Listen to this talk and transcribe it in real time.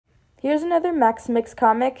Here's another Maximix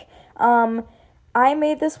comic. I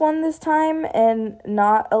made this one this time and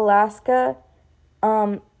not Alaska,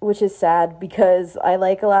 which is sad because I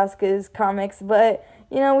like Alaska's comics, but,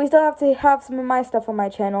 you know, we still have to have some of my stuff on my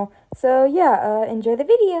channel. So, yeah, enjoy the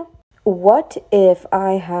video. What if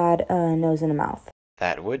I had a nose and a mouth?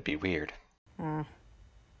 That would be weird.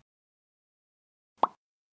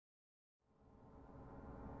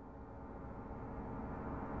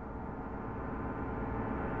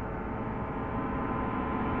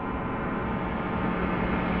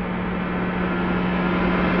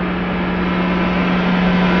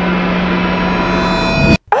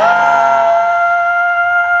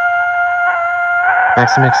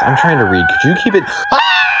 Maximix, I'm trying to read. Could you keep it?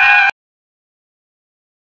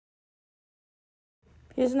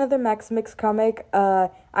 Here's another Maximix comic.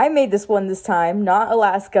 I made this one this time, not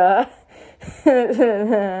Alaska.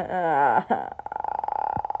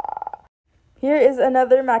 Here is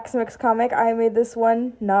another Maximix comic. I made this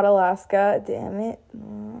one, not Alaska. Damn it.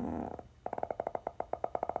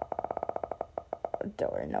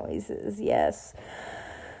 Door noises, yes.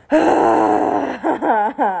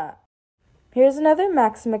 Here's another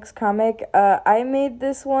Maximix comic. I made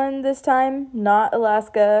this one this time, not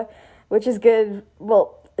Alaska, which is good.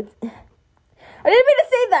 Well, I didn't mean to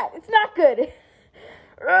say that. It's not good.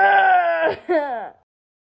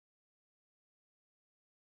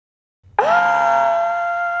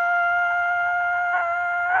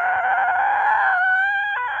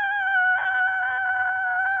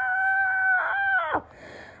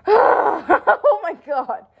 Oh my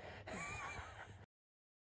God.